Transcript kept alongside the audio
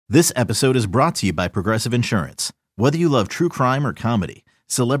This episode is brought to you by Progressive Insurance. Whether you love true crime or comedy,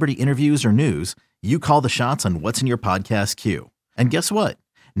 celebrity interviews or news, you call the shots on what's in your podcast queue. And guess what?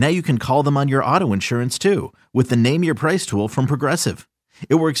 Now you can call them on your auto insurance too with the Name Your Price tool from Progressive.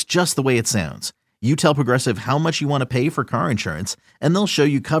 It works just the way it sounds. You tell Progressive how much you want to pay for car insurance, and they'll show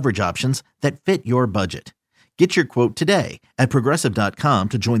you coverage options that fit your budget. Get your quote today at Progressive.com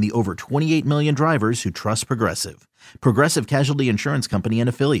to join the over 28 million drivers who trust Progressive. Progressive Casualty Insurance Company and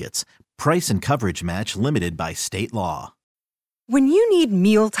Affiliates. Price and coverage match limited by state law. When you need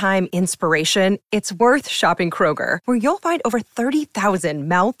mealtime inspiration, it's worth shopping Kroger, where you'll find over 30,000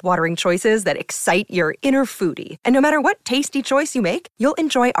 mouth-watering choices that excite your inner foodie. And no matter what tasty choice you make, you'll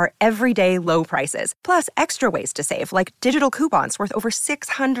enjoy our everyday low prices, plus extra ways to save, like digital coupons worth over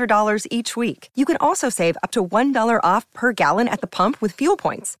 $600 each week. You can also save up to $1 off per gallon at the pump with fuel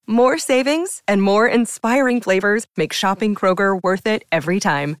points. More savings and more inspiring flavors make shopping Kroger worth it every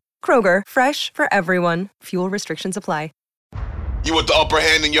time. Kroger, fresh for everyone. Fuel restrictions apply. You want the upper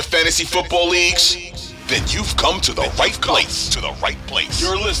hand in your fantasy football leagues? Then you've come to the right place.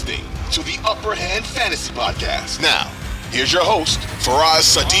 You're listening to the Upper Hand Fantasy Podcast. Now, here's your host,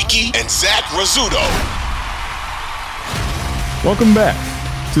 Faraz Siddiqui and Zach Rizzuto. Welcome back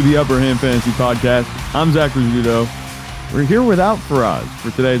to the Upper Hand Fantasy Podcast. I'm Zach Rizzuto. We're here without Faraz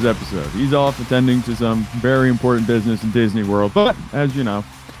for today's episode. He's off attending to some very important business in Disney World, but as you know,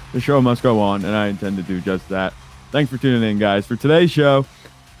 the show must go on, and I intend to do just that. Thanks for tuning in, guys. For today's show,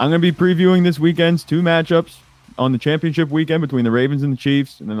 I'm going to be previewing this weekend's two matchups on the championship weekend between the Ravens and the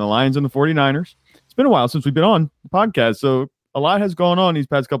Chiefs, and then the Lions and the 49ers. It's been a while since we've been on the podcast, so a lot has gone on these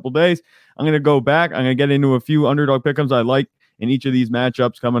past couple of days. I'm going to go back. I'm going to get into a few underdog pick'ems I like in each of these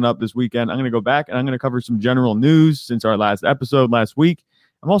matchups coming up this weekend. I'm going to go back, and I'm going to cover some general news since our last episode last week.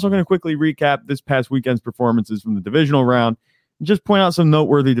 I'm also going to quickly recap this past weekend's performances from the divisional round and just point out some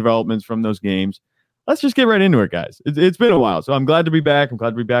noteworthy developments from those games. Let's just get right into it, guys. It's been a while, so I'm glad to be back. I'm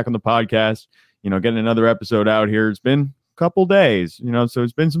glad to be back on the podcast, getting another episode out here. It's been a couple days, so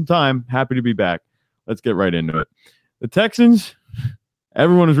it's been some time. Happy to be back. Let's get right into it. The Texans,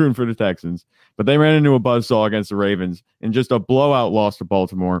 everyone is rooting for the Texans, but they ran into a buzzsaw against the Ravens in just a blowout loss to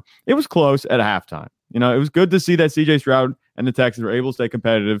Baltimore. It was close at halftime. It was good to see that C.J. Stroud and the Texans were able to stay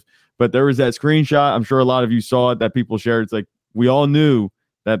competitive, but there was that screenshot. I'm sure a lot of you saw it that people shared. It's like we all knew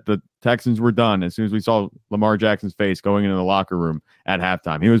that the Texans were done as soon as we saw Lamar Jackson's face going into the locker room at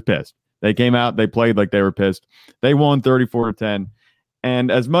halftime. He was pissed. They came out, they played like they were pissed. They won 34-10.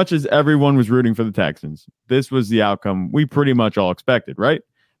 And as much as everyone was rooting for the Texans, this was the outcome we pretty much all expected, right?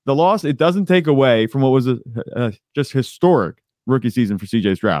 The loss, it doesn't take away from what was a just historic rookie season for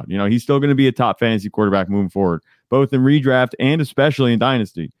CJ Stroud. He's still going to be a top fantasy quarterback moving forward, both in redraft and especially in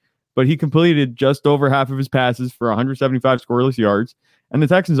dynasty. But he completed just over half of his passes for 175 scoreless yards. And the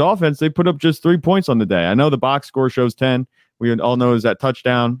Texans offense, they put up just 3 points on the day. I know the box score shows 10. We all know is that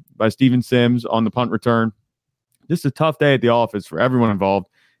touchdown by Steven Sims on the punt return. Just a tough day at the office for everyone involved.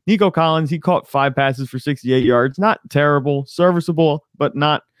 Nico Collins, he caught 5 passes for 68 yards. Not terrible, serviceable, but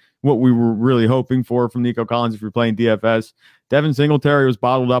not what we were really hoping for from Nico Collins if you're playing DFS. Devin Singletary was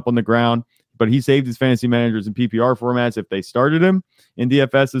bottled up on the ground, but he saved his fantasy managers in PPR formats if they started him in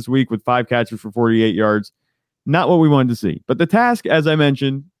DFS this week with 5 catches for 48 yards. Not what we wanted to see. But the task, as I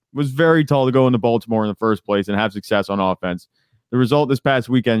mentioned, was very tall to go into Baltimore in the first place and have success on offense. The result this past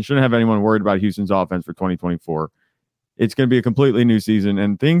weekend shouldn't have anyone worried about Houston's offense for 2024. It's going to be a completely new season,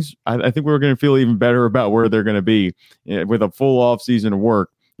 and things, I think we're going to feel even better about where they're going to be with a full off season of work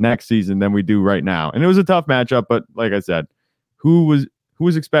next season than we do right now. And it was a tough matchup, but like I said, who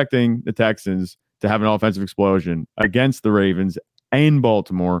was expecting the Texans to have an offensive explosion against the Ravens in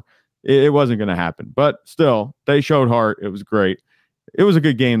Baltimore? It wasn't going to happen, but still, they showed heart. It was great. It was a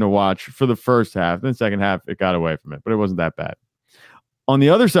good game to watch for the first half. Then second half, it got away from it, but it wasn't that bad. On the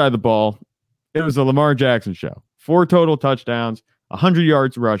other side of the ball, it was the Lamar Jackson show. 4 total touchdowns, 100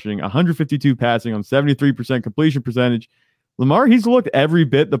 yards rushing, 152 passing on 73% completion percentage. Lamar, he's looked every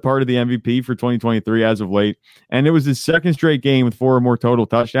bit the part of the MVP for 2023 as of late, and it was his second straight game with 4 or more total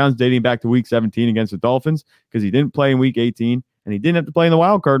touchdowns dating back to Week 17 against the Dolphins because he didn't play in Week 18. And he didn't have to play in the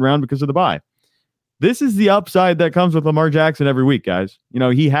wild card round because of the bye. This is the upside that comes with Lamar Jackson every week, guys.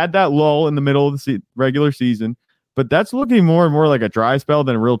 He had that lull in the middle of the regular season, but that's looking more and more like a dry spell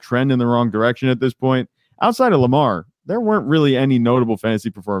than a real trend in the wrong direction at this point. Outside of Lamar, there weren't really any notable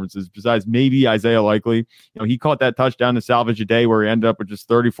fantasy performances besides maybe Isaiah Likely. He caught that touchdown to salvage a day where he ended up with just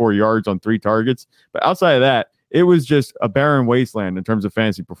 34 yards on 3 targets. But outside of that, it was just a barren wasteland in terms of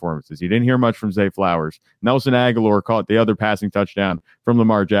fantasy performances. You didn't hear much from Zay Flowers. Nelson Aguilar caught the other passing touchdown from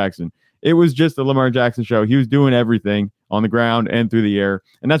Lamar Jackson. It was just the Lamar Jackson show. He was doing everything on the ground and through the air.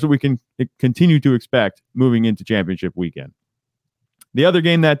 And that's what we can continue to expect moving into championship weekend. The other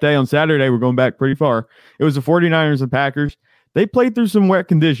game that day on Saturday, we're going back pretty far. It was the 49ers and Packers. They played through some wet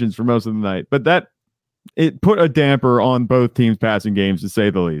conditions for most of the night, but it put a damper on both teams' passing games, to say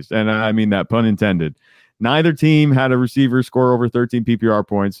the least. And I mean that, pun intended. Neither team had a receiver score over 13 PPR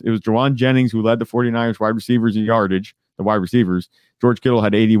points. It was Jawan Jennings who led the 49ers wide receivers in yardage, the wide receivers. George Kittle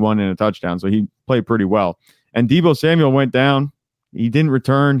had 81 and a touchdown, so he played pretty well. And Deebo Samuel went down. He didn't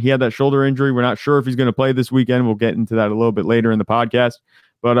return. He had that shoulder injury. We're not sure if he's going to play this weekend. We'll get into that a little bit later in the podcast.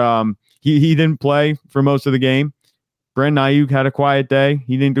 But he didn't play for most of the game. Brandon Ayuk had a quiet day.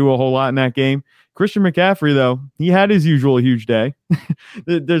 He didn't do a whole lot in that game. Christian McCaffrey, though, he had his usual huge day.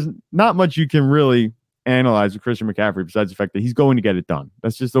 There's not much you can really analyze with Christian McCaffrey besides the fact that he's going to get it done.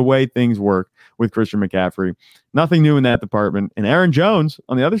 That's just the way things work with Christian McCaffrey. Nothing new in that department. And Aaron Jones,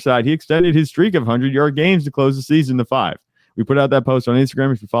 on the other side, he extended his streak of 100-yard games to close the season to 5. We put out that post on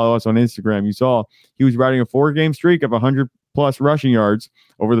Instagram. If you follow us on Instagram, you saw he was riding a 4-game streak of 100-plus rushing yards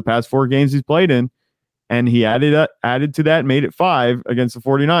over the past 4 games he's played in, and he added to that, made it 5 against the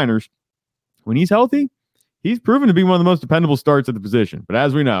 49ers. When he's healthy, he's proven to be one of the most dependable starts at the position. But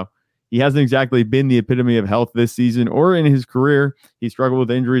as we know, he hasn't exactly been the epitome of health this season or in his career. He struggled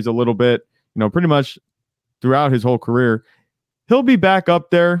with injuries a little bit, pretty much throughout his whole career. He'll be back up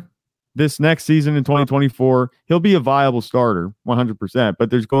there this next season in 2024. He'll be a viable starter 100%,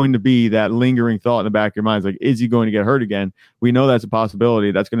 but there's going to be that lingering thought in the back of your mind, like, is he going to get hurt again? We know that's a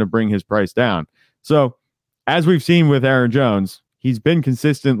possibility. That's going to bring his price down. So as we've seen with Aaron Jones, he's been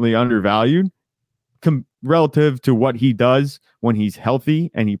consistently undervalued relative to what he does when he's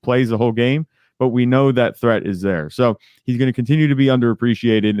healthy and he plays the whole game, but we know that threat is there. So he's going to continue to be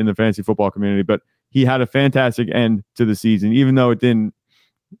underappreciated in the fantasy football community, but he had a fantastic end to the season, even though it didn't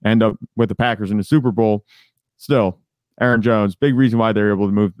end up with the Packers in the Super Bowl. Still, Aaron Jones, big reason why they're able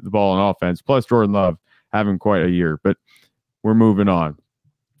to move the ball on offense, plus Jordan Love having quite a year, but we're moving on.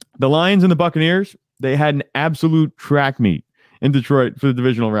 The Lions and the Buccaneers, they had an absolute track meet in Detroit for the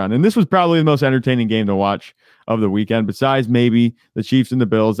divisional round. And this was probably the most entertaining game to watch of the weekend, besides maybe the Chiefs and the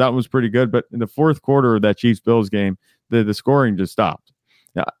Bills. That was pretty good. But in the fourth quarter of that Chiefs-Bills game, the scoring just stopped.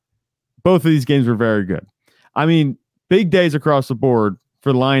 Now, both of these games were very good. I mean, big days across the board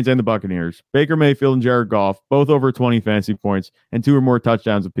for the Lions and the Buccaneers. Baker Mayfield and Jared Goff, both over 20 fantasy points and 2 or more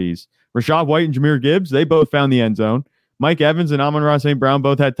touchdowns apiece. Rashad White and Jahmyr Gibbs, they both found the end zone. Mike Evans and Amon-Ra St. Brown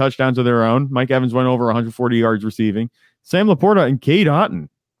both had touchdowns of their own. Mike Evans went over 140 yards receiving. Sam Laporta and Cade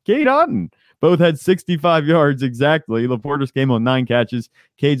Otton both had 65 yards exactly. Laporta's came on 9 catches.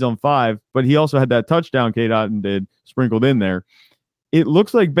 Cade's on 5, but he also had that touchdown Cade Otton did sprinkled in there. It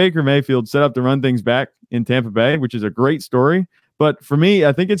looks like Baker Mayfield set up to run things back in Tampa Bay, which is a great story. But for me,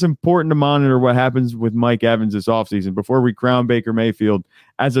 I think it's important to monitor what happens with Mike Evans this offseason before we crown Baker Mayfield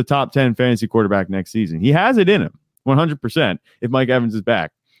as a top 10 fantasy quarterback next season. He has it in him, 100%, if Mike Evans is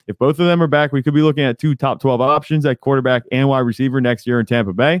back. If both of them are back, we could be looking at 2 top 12 options at quarterback and wide receiver next year in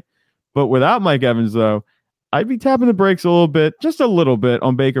Tampa Bay. But without Mike Evans, though, I'd be tapping the brakes a little bit, just a little bit,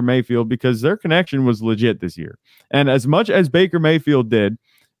 on Baker Mayfield because their connection was legit this year. And as much as Baker Mayfield did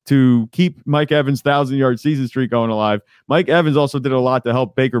to keep Mike Evans' 1,000-yard season streak going alive, Mike Evans also did a lot to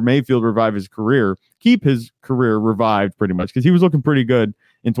help Baker Mayfield revive his career, keep his career revived pretty much, because he was looking pretty good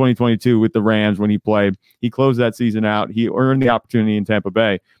in 2022 with the Rams when he played. He closed that season out. He earned the opportunity in Tampa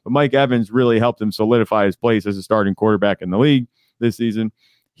Bay. But Mike Evans really helped him solidify his place as a starting quarterback in the league this season.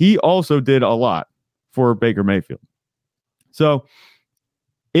 He also did a lot for Baker Mayfield. So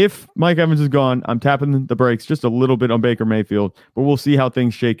if Mike Evans is gone, I'm tapping the brakes just a little bit on Baker Mayfield, but we'll see how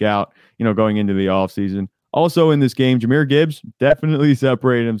things shake out, going into the offseason. Also in this game, Jahmyr Gibbs definitely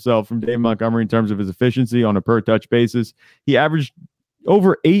separated himself from Dave Montgomery in terms of his efficiency on a per-touch basis. He averaged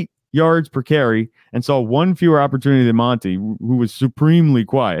over 8 yards per carry and saw 1 fewer opportunity than Monty, who was supremely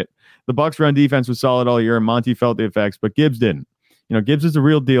quiet. The Bucs run defense was solid all year, and Monty felt the effects, but Gibbs didn't. Gibbs is a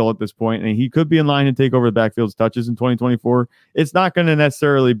real deal at this point, and he could be in line to take over the backfield's touches in 2024. It's not going to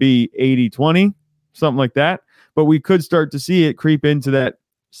necessarily be 80-20, something like that, but we could start to see it creep into that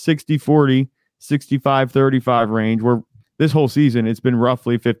 60-40, 65-35 range where this whole season it's been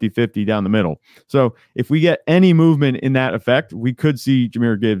roughly 50-50 down the middle. So if we get any movement in that effect, we could see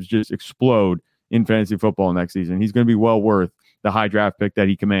Jahmyr Gibbs just explode in fantasy football next season. He's going to be well worth the high draft pick that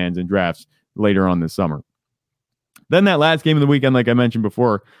he commands in drafts later on this summer. Then that last game of the weekend, like I mentioned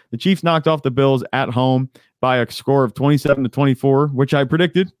before, the Chiefs knocked off the Bills at home by a score of 27-24, which I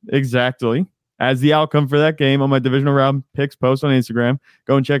predicted exactly as the outcome for that game on my divisional round picks post on Instagram.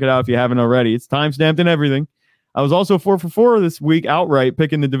 Go and check it out if you haven't already. It's timestamped and everything. I was also 4 for 4 this week outright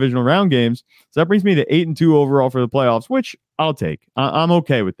picking the divisional round games. So that brings me to 8-2 overall for the playoffs, which I'll take. I'm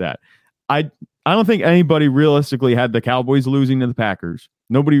okay with that. I don't think anybody realistically had the Cowboys losing to the Packers.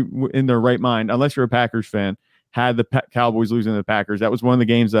 Nobody in their right mind, unless you're a Packers fan, had the Cowboys losing to the Packers. That was one of the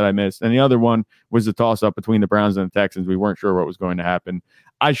games that I missed. And the other one was the toss-up between the Browns and the Texans. We weren't sure what was going to happen.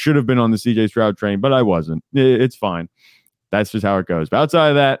 I should have been on the CJ Stroud train, but I wasn't. It's fine. That's just how it goes. But outside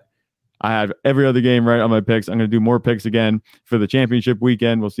of that, I have every other game right on my picks. I'm going to do more picks again for the championship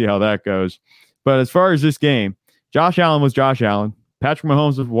weekend. We'll see how that goes. But as far as this game, Josh Allen was Josh Allen. Patrick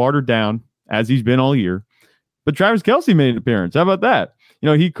Mahomes was watered down, as he's been all year. But Travis Kelce made an appearance. How about that?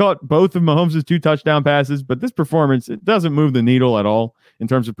 He caught both of Mahomes' 2 touchdown passes, but this performance, it doesn't move the needle at all in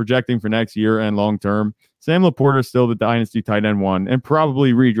terms of projecting for next year and long term. Sam Laporta is still the dynasty tight end 1 and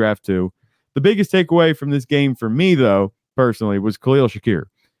probably redraft 2. The biggest takeaway from this game for me, though, personally, was Khalil Shakir.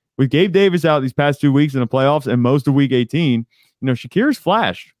 With Gabe Davis out these past 2 weeks in the playoffs and most of week 18, Shakir's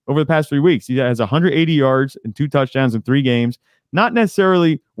flashed over the past 3 weeks. He has 180 yards and 2 touchdowns in 3 games. Not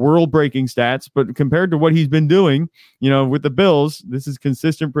necessarily world-breaking stats, but compared to what he's been doing, with the Bills, this is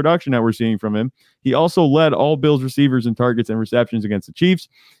consistent production that we're seeing from him. He also led all Bills receivers in targets and receptions against the Chiefs.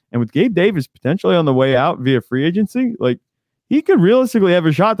 And with Gabe Davis potentially on the way out via free agency, he could realistically have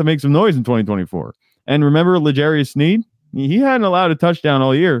a shot to make some noise in 2024. And remember L'Jarius Sneed? He hadn't allowed a touchdown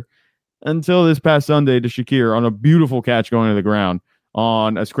all year until this past Sunday to Shakir on a beautiful catch going to the ground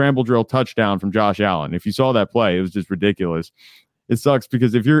on a scramble drill touchdown from Josh Allen. If you saw that play, it was just ridiculous. It sucks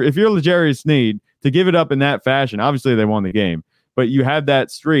because if you're L'Jarius Sneed, to give it up in that fashion, obviously they won the game, but you have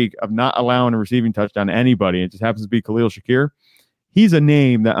that streak of not allowing a receiving touchdown to anybody. It just happens to be Khalil Shakir. He's a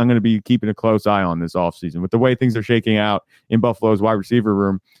name that I'm going to be keeping a close eye on this offseason with the way things are shaking out in Buffalo's wide receiver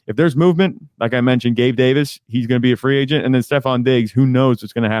room. If there's movement, like I mentioned, Gabe Davis, he's going to be a free agent. And then Stephon Diggs, who knows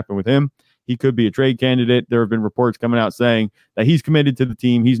what's going to happen with him? He could be a trade candidate. There have been reports coming out saying that he's committed to the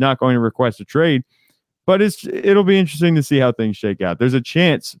team. He's not going to request a trade, but it'll be interesting to see how things shake out. There's a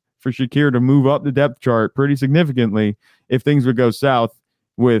chance for Shakir to move up the depth chart pretty significantly if things would go south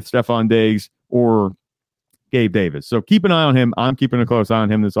with Stephon Diggs or Gabe Davis. So keep an eye on him. I'm keeping a close eye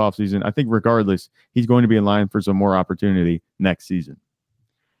on him this offseason. I think regardless, he's going to be in line for some more opportunity next season.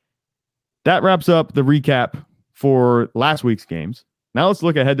 That wraps up the recap for last week's games. Now let's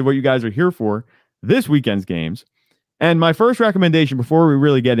look ahead to what you guys are here for, this weekend's games. And my first recommendation before we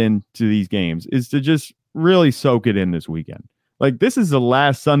really get into these games is to just really soak it in this weekend. This is the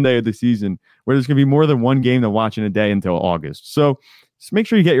last Sunday of the season where there's going to be more than one game to watch in a day until August. So just make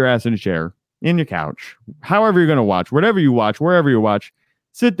sure you get your ass in a chair, in your couch, however you're going to watch, whatever you watch, wherever you watch,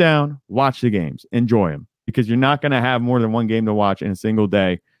 sit down, watch the games, enjoy them, because you're not going to have more than one game to watch in a single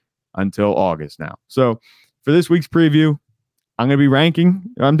day until August now. So for this week's preview, I'm going to be ranking.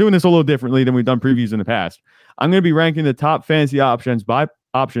 I'm doing this a little differently than we've done previews in the past. I'm going to be ranking the top fantasy options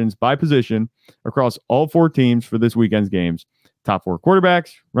by position across all 4 teams for this weekend's games. Top 4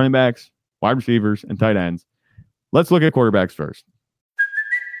 quarterbacks, running backs, wide receivers, and tight ends. Let's look at quarterbacks first.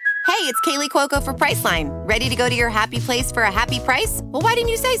 Hey, it's Kaylee Cuoco for Priceline. Ready to go to your happy place for a happy price? Well, why didn't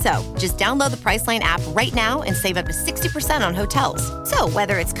you say so? Just download the Priceline app right now and save up to 60% on hotels. So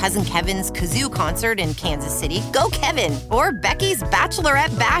whether it's Cousin Kevin's Kazoo Concert in Kansas City, go Kevin, or Becky's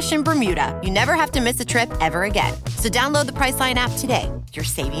Bachelorette Bash in Bermuda, you never have to miss a trip ever again. So download the Priceline app today. Your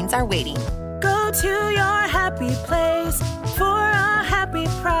savings are waiting. Go to your happy place for a happy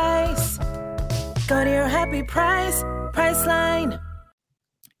price. Go to your happy price, Priceline.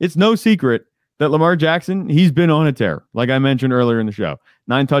 It's no secret that Lamar Jackson, he's been on a tear, like I mentioned earlier in the show.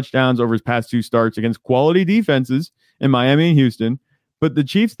 9 touchdowns over his past 2 starts against quality defenses in Miami and Houston. But the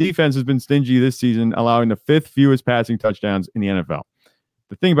Chiefs' defense has been stingy this season, allowing the 5th fewest passing touchdowns in the NFL.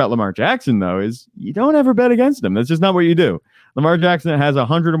 The thing about Lamar Jackson, though, is you don't ever bet against him. That's just not what you do. Lamar Jackson has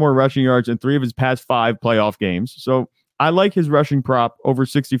 100 or more rushing yards in 3 of his past 5 playoff games. So I like his rushing prop over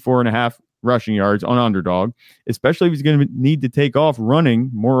 64.5 rushing yards on Underdog, especially if he's going to need to take off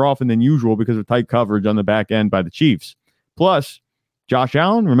running more often than usual because of tight coverage on the back end by the Chiefs. Plus, Josh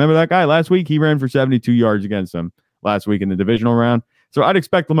Allen, remember that guy last week? He ran for 72 yards against them last week in the divisional round. So I'd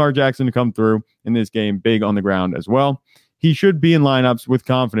expect Lamar Jackson to come through in this game big on the ground as well. He should be in lineups with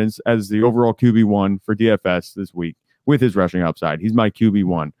confidence as the overall QB1 for DFS this week with his rushing upside. He's my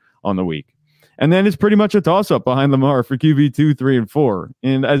QB1 on the week. And then it's pretty much a toss-up behind Lamar for QB2, 3, and 4.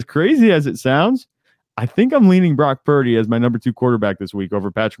 And as crazy as it sounds, I think I'm leaning Brock Purdy as my number 2 quarterback this week over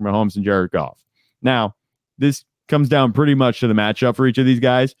Patrick Mahomes and Jared Goff. Now, this comes down pretty much to the matchup for each of these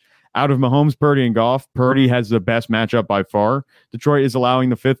guys. Out of Mahomes, Purdy, and Goff, Purdy has the best matchup by far. Detroit is allowing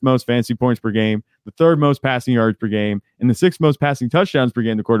the 5th most fantasy points per game, the 3rd most passing yards per game, and the 6th most passing touchdowns per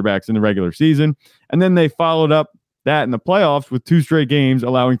game to quarterbacks in the regular season. And then they followed up that in the playoffs with 2 straight games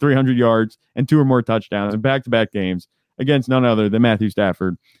allowing 300 yards and 2 or more touchdowns in back-to-back games against none other than Matthew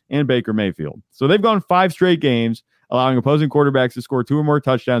Stafford and Baker Mayfield. So they've gone 5 straight games allowing opposing quarterbacks to score 2 or more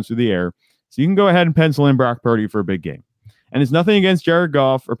touchdowns through the air. So you can go ahead and pencil in Brock Purdy for a big game. And it's nothing against Jared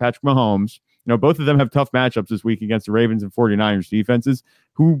Goff or Patrick Mahomes. You know, both of them have tough matchups this week against the Ravens and 49ers defenses,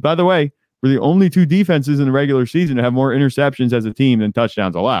 who, by the way, were the only 2 defenses in the regular season to have more interceptions as a team than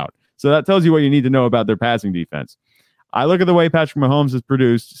touchdowns allowed. So that tells you what you need to know about their passing defense. I look at the way Patrick Mahomes has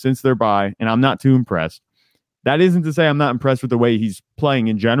produced since their bye, and I'm not too impressed. That isn't to say I'm not impressed with the way he's playing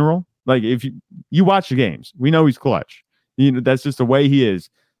in general. Like, if you watch the games, we know he's clutch. You know, that's just the way he is.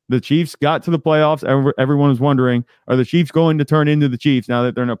 The Chiefs got to the playoffs. Everyone was wondering, are the Chiefs going to turn into the Chiefs now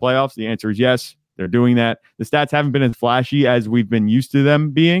that they're in the playoffs? The answer is yes, they're doing that. The stats haven't been as flashy as we've been used to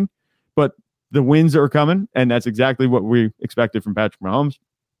them being, but the wins are coming, and that's exactly what we expected from Patrick Mahomes.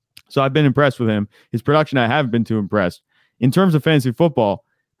 So I've been impressed with him. His production, I haven't been too impressed. In terms of fantasy football,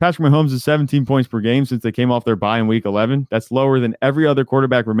 Patrick Mahomes is 17 points per game since they came off their bye in week 11. That's lower than every other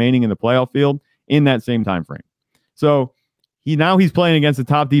quarterback remaining in the playoff field in that same time frame. So he's playing against the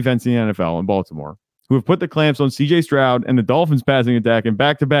top defense in the NFL in Baltimore, who have put the clamps on CJ Stroud and the Dolphins passing attack in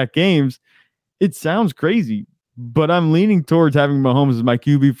back-to-back games. It sounds crazy, but I'm leaning towards having Mahomes as my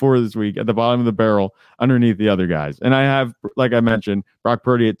QB4 this week at the bottom of the barrel underneath the other guys. And I have, like I mentioned, Brock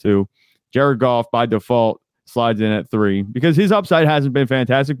Purdy at 2. Jared Goff by default slides in at 3 because his upside hasn't been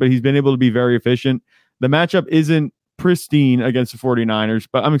fantastic, but he's been able to be very efficient. The matchup isn't pristine against the 49ers,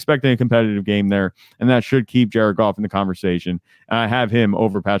 but I'm expecting a competitive game there, and that should keep Jared Goff in the conversation. And I have him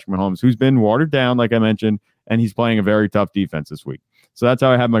over Patrick Mahomes, who's been watered down, like I mentioned, and he's playing a very tough defense this week. So that's how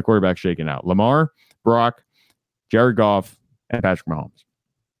I have my quarterback shaken out. Lamar, Brock, Jared Goff, and Patrick Mahomes.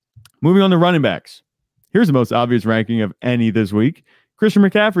 Moving on to running backs. Here's the most obvious ranking of any this week. Christian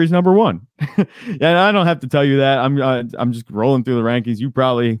McCaffrey is number 1. And I don't have to tell you that. I'm just rolling through the rankings. You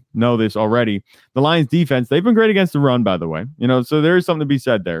probably know this already. The Lions defense, they've been great against the run, by the way. You know, so there is something to be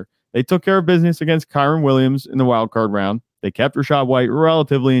said there. They took care of business against Kyron Williams in the wild card round. They kept Rachaad White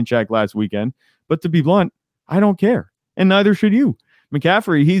relatively in check last weekend. But to be blunt, I don't care. And neither should you.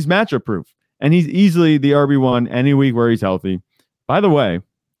 McCaffrey, he's matchup proof. And he's easily the RB1 any week where he's healthy. By the way,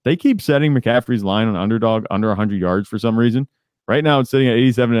 they keep setting McCaffrey's line on Underdog under 100 yards for some reason. Right now, it's sitting at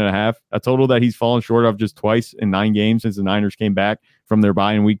 87.5, a total that he's fallen short of just twice in 9 games since the Niners came back from their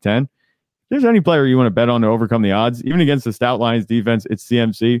bye in week 10. If there's any player you want to bet on to overcome the odds, even against the stout Lions defense, it's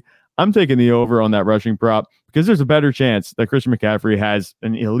CMC. I'm taking the over on that rushing prop because there's a better chance that Christian McCaffrey has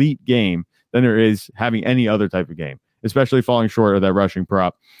an elite game than there is having any other type of game, especially falling short of that rushing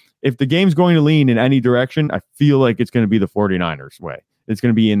prop. If the game's going to lean in any direction, I feel like it's going to be the 49ers way. It's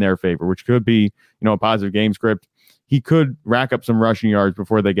going to be in their favor, which could be, a positive game script. He could rack up some rushing yards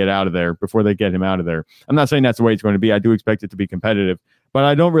before they get him out of there. I'm not saying that's the way it's going to be. I do expect it to be competitive, but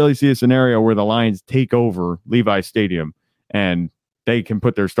I don't really see a scenario where the Lions take over Levi's Stadium and they can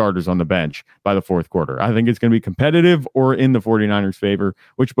put their starters on the bench by the 4th quarter. I think it's going to be competitive or in the 49ers' favor,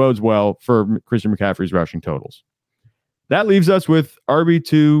 which bodes well for Christian McCaffrey's rushing totals. That leaves us with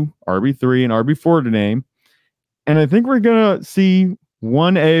RB2, RB3, and RB4 to name. And I think we're going to see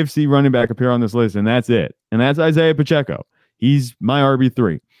one AFC running back appear on this list, and that's it. And that's Isaiah Pacheco. He's my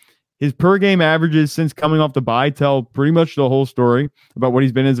RB3. His per game averages since coming off the bye tell pretty much the whole story about what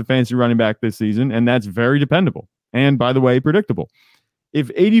he's been as a fantasy running back this season, and that's very dependable. And by the way, predictable. If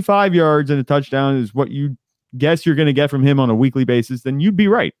 85 yards and a touchdown is what you guess you're going to get from him on a weekly basis, then you'd be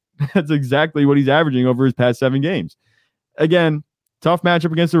right. That's exactly what he's averaging over his past 7 games. Again, tough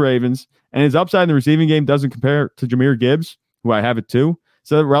matchup against the Ravens, and his upside in the receiving game doesn't compare to Jahmyr Gibbs, who I have at 2.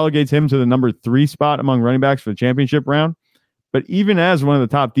 So that relegates him to the number 3 spot among running backs for the championship round. But even as one of the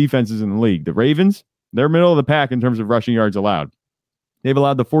top defenses in the league, the Ravens, they're middle of the pack in terms of rushing yards allowed. They've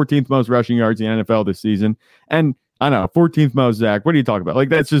allowed the 14th most rushing yards in the NFL this season. And I know, 14th most, Zach. What are you talking about? Like,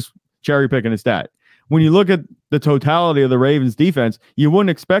 that's just cherry picking a stat. When you look at the totality of the Ravens defense, you wouldn't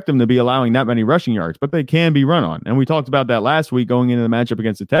expect them to be allowing that many rushing yards, but they can be run on. And we talked about that last week going into the matchup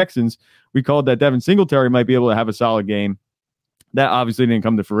against the Texans. We called that Devin Singletary might be able to have a solid game. That obviously didn't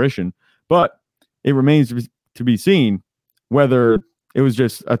come to fruition, but it remains to be seen whether it was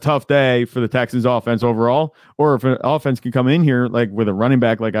just a tough day for the Texans offense overall, or if an offense can come in here like with a running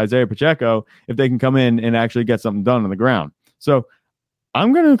back like Isaiah Pacheco, if they can come in and actually get something done on the ground. So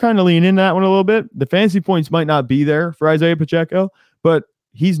I'm going to kind of lean in that one a little bit. The fantasy points might not be there for Isaiah Pacheco, but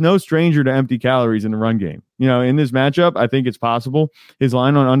he's no stranger to empty calories in the run game. In this matchup, I think it's possible. His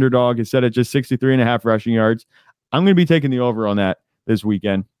line on Underdog is set at just 63.5 rushing yards. I'm going to be taking the over on that this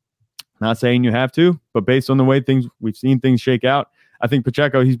weekend. Not saying you have to, but based on the way we've seen things shake out, I think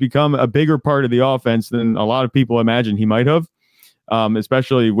Pacheco, he's become a bigger part of the offense than a lot of people imagine he might have,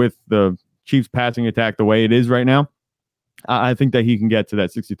 especially with the Chiefs passing attack the way it is right now. I think that he can get to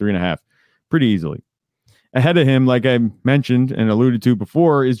that 63.5 pretty easily. Ahead of him, like I mentioned and alluded to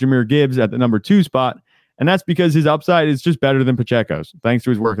before, is Jahmyr Gibbs at the number 2 spot. And that's because his upside is just better than Pacheco's, thanks to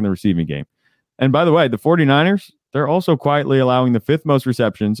his work in the receiving game. And by the way, the 49ers, they're also quietly allowing the 5th most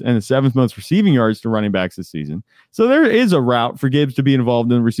receptions and the 7th most receiving yards to running backs this season. So there is a route for Gibbs to be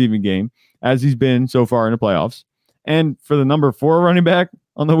involved in the receiving game, as he's been so far in the playoffs. And for the number 4 running back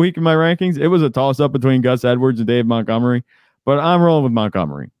on the week in my rankings, it was a toss-up between Gus Edwards and Dave Montgomery. But I'm rolling with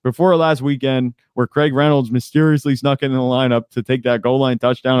Montgomery. Before last weekend, where Craig Reynolds mysteriously snuck in the lineup to take that goal line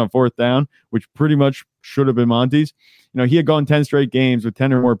touchdown on 4th down, which pretty much should have been Monty's, he had gone 10 straight games with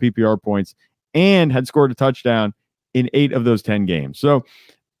 10 or more PPR points and had scored a touchdown in 8 of those 10 games. So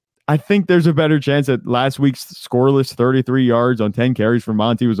I think there's a better chance that last week's scoreless 33 yards on 10 carries from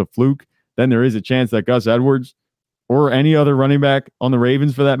Monty was a fluke than there is a chance that Gus Edwards or any other running back on the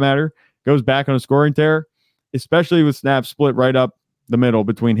Ravens, for that matter, goes back on a scoring tear, especially with snaps split right up the middle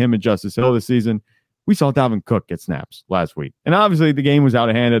between him and Justice Hill this season. We saw Dalvin Cook get snaps last week. And obviously the game was out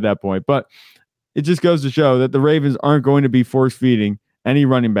of hand at that point, but it just goes to show that the Ravens aren't going to be force-feeding any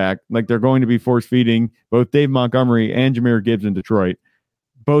running back like they're going to be force-feeding both Dave Montgomery and Jahmyr Gibbs in Detroit.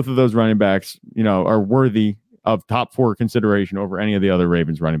 Both of those running backs, are worthy of top 4 consideration over any of the other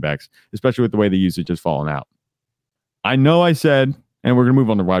Ravens running backs, especially with the way the usage has fallen out. I know I said, and we're going to move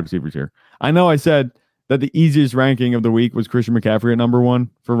on to wide receivers here. I know I said that the easiest ranking of the week was Christian McCaffrey at number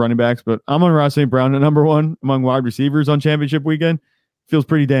 1 for running backs, but Amon-Ra St. Brown at number 1 among wide receivers on championship weekend feels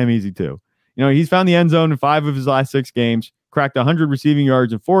pretty damn easy too. He's found the end zone in 5 of his last 6 games, cracked 100 receiving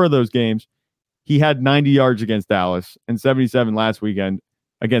yards in 4 of those games. He had 90 yards against Dallas and 77 last weekend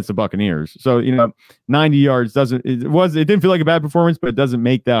against the Buccaneers. So, 90 yards it didn't feel like a bad performance, but it doesn't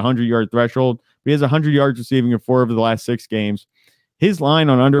make that 100-yard threshold. He has 100 yards receiving in 4 of the last 6 games. His line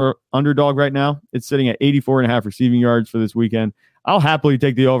on Underdog right now, it's sitting at 84.5 receiving yards for this weekend. I'll happily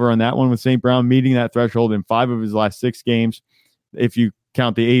take the over on that one with St. Brown meeting that threshold in 5 of his last 6 games. If you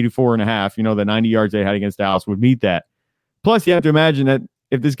count the 84.5, the 90 yards they had against Dallas would meet that. Plus, you have to imagine that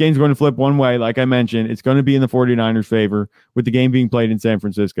if this game's going to flip one way, like I mentioned, it's going to be in the 49ers' favor with the game being played in San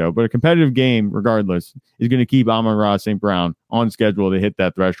Francisco. But a competitive game, regardless, is going to keep Amon-Ra St. Brown on schedule to hit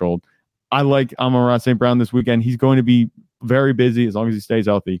that threshold. I like Amon-Ra St. Brown this weekend. He's going to be very busy. As long as he stays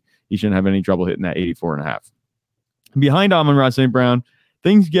healthy, he shouldn't have any trouble hitting that 84.5. Behind Amon-Ra St. Brown,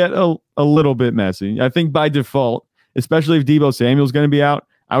 things get a little bit messy. I think by default, especially if Deebo Samuel's going to be out,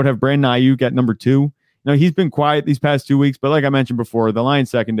 I would have Brandon Ayuk at number 2. He's been quiet these past 2 weeks, but like I mentioned before, the Lions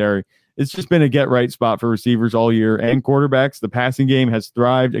secondary, it's just been a get-right spot for receivers all year and quarterbacks. The passing game has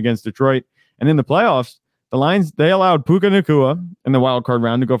thrived against Detroit. And in the playoffs, the Lions, they allowed Puka Nacua in the wild card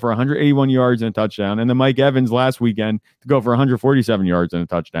round to go for 181 yards and a touchdown, and then Mike Evans last weekend to go for 147 yards and a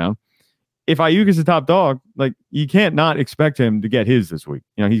touchdown. If Ayuk is the top dog, you can't not expect him to get his this week.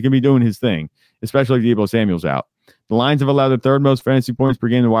 He's going to be doing his thing, especially if Deebo Samuel's out. The Lions have allowed the 3rd most fantasy points per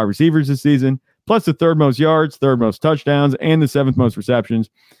game to wide receivers this season, plus the 3rd most yards, 3rd most touchdowns, and the 7th most receptions.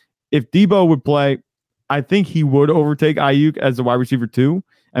 If Deebo would play, I think he would overtake Ayuk as the wide receiver 2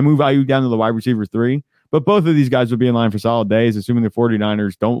 and move Ayuk down to the wide receiver 3. But both of these guys would be in line for solid days, assuming the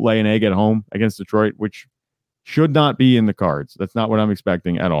 49ers don't lay an egg at home against Detroit, which should not be in the cards. That's not what I'm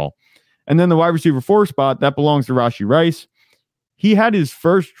expecting at all. And then the wide receiver 4 spot, that belongs to Rashee Rice. He had his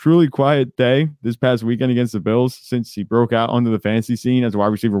first truly quiet day this past weekend against the Bills since he broke out onto the fantasy scene as a wide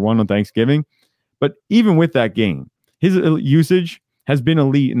receiver 1 on Thanksgiving. But even with that game, his usage has been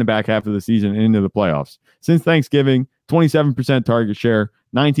elite in the back half of the season and into the playoffs. Since Thanksgiving, 27% target share,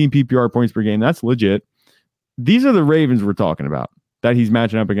 19 PPR points per game. That's legit. These are the Ravens we're talking about that he's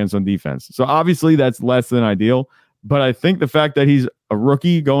matching up against on defense. So obviously that's less than ideal, but I think the fact that he's a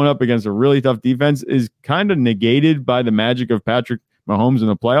rookie going up against a really tough defense is kind of negated by the magic of Patrick Mahomes in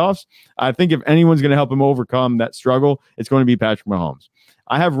the playoffs. I think if anyone's going to help him overcome that struggle, it's going to be Patrick Mahomes.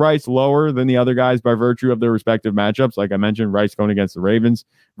 I have Rice lower than the other guys by virtue of their respective matchups. Like I mentioned, Rice going against the Ravens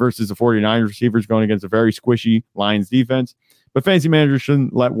versus the 49ers receivers going against a very squishy Lions defense. But fantasy managers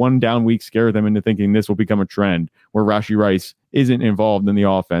shouldn't let one down week scare them into thinking this will become a trend where Rashee Rice isn't involved in the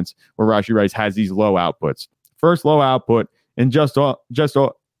offense, where Rashee Rice has these low outputs. First low output in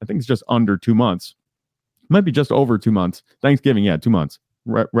I think it's just under 2 months. It might be just over 2 months. Thanksgiving, 2 months,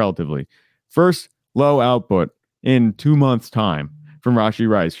 relatively. First low output in 2 months' time from Rashee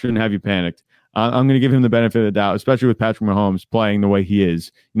Rice. Shouldn't have you panicked. I'm going to give him the benefit of the doubt, especially with Patrick Mahomes playing the way he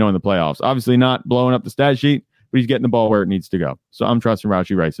is, in the playoffs. Obviously not blowing up the stat sheet, but he's getting the ball where it needs to go. So I'm trusting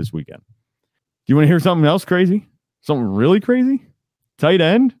Rashee Rice this weekend. Do you want to hear something else crazy? Something really crazy? Tight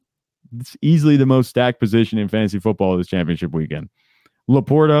end? It's easily the most stacked position in fantasy football this championship weekend.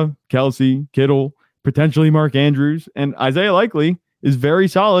 Laporta, Kelsey, Kittle, potentially Mark Andrews, and Isaiah Likely is very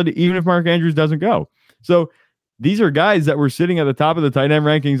solid even if Mark Andrews doesn't go. So these are guys that were sitting at the top of the tight end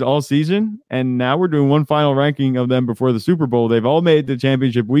rankings all season, and now we're doing one final ranking of them before the Super Bowl. They've all made the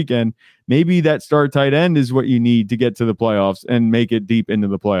championship weekend. Maybe that star tight end is what you need to get to the playoffs and make it deep into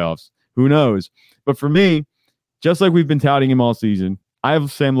the playoffs. Who knows? But for me, just like we've been touting him all season, I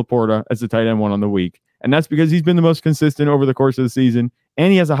have Sam Laporta as the tight end one on the week, and that's because he's been the most consistent over the course of the season,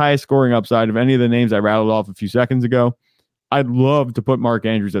 and he has the highest scoring upside of any of the names I rattled off a few seconds ago. I'd love to put Mark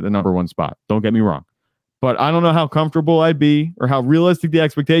Andrews at the number one spot. Don't get me wrong. But I don't know how comfortable I'd be or how realistic the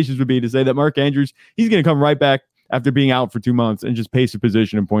expectations would be to say that Mark Andrews, he's going to come right back after being out for 2 months and just pace the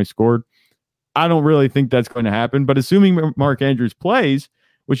position and points scored. I don't really think that's going to happen. But assuming Mark Andrews plays,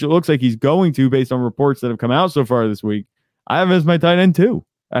 which it looks like he's going to based on reports that have come out so far this week, I have him as my tight end 2,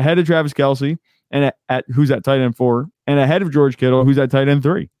 ahead of Travis Kelsey, and who's at tight end 4, and ahead of George Kittle, who's at tight end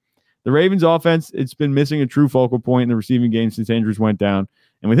 3. The Ravens offense, it's been missing a true focal point in the receiving game since Andrews went down.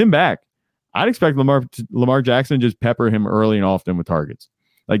 And with him back, I'd expect Lamar Jackson to just pepper him early and often with targets.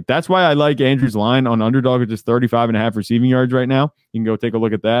 Like, that's why I like Andrews' line on Underdog at just 35.5 receiving yards right now. You can go take a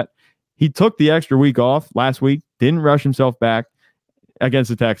look at that. He took the extra week off last week, didn't rush himself back against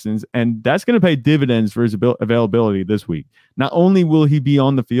the Texans, and that's going to pay dividends for his availability this week. Not only will he be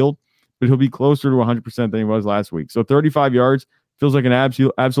on the field, but he'll be closer to 100% than he was last week. So 35 yards feels like an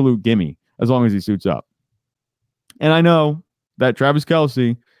absolute gimme as long as he suits up. And I know that Travis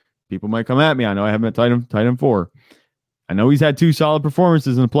Kelsey, people might come at me. I know I have him at tight end 4. I know he's had 2 solid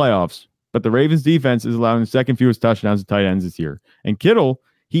performances in the playoffs, but the Ravens defense is allowing the second fewest touchdowns to tight ends this year. And Kittle,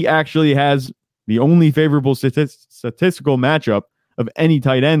 he actually has the only favorable statistical matchup of any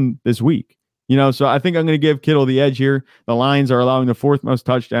tight end this week. So I think I'm going to give Kittle the edge here. The Lions are allowing the 4th most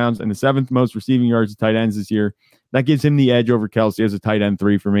touchdowns and the 7th most receiving yards to tight ends this year. That gives him the edge over Kelsey as a tight end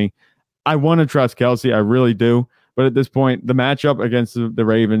 3 for me. I want to trust Kelsey. I really do. But at this point, the matchup against the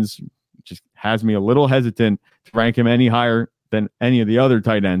Ravens just has me a little hesitant to rank him any higher than any of the other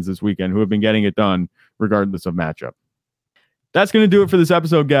tight ends this weekend who have been getting it done regardless of matchup. That's going to do it for this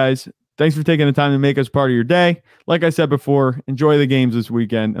episode, guys. Thanks for taking the time to make us part of your day. Like I said before, enjoy the games this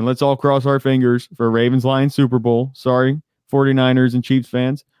weekend, and let's all cross our fingers for a Ravens-Lions Super Bowl. Sorry, 49ers and Chiefs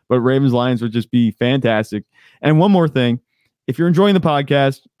fans, but Ravens-Lions would just be fantastic. And one more thing. If you're enjoying the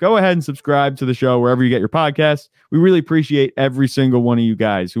podcast, go ahead and subscribe to the show wherever you get your podcasts. We really appreciate every single one of you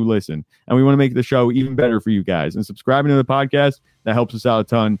guys who listen, and we want to make the show even better for you guys. And subscribing to the podcast, that helps us out a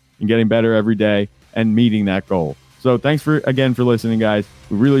ton in getting better every day and meeting that goal. So thanks again for listening, guys.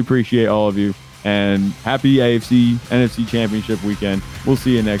 We really appreciate all of you, and happy AFC, NFC Championship weekend. We'll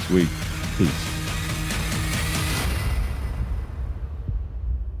see you next week. Peace.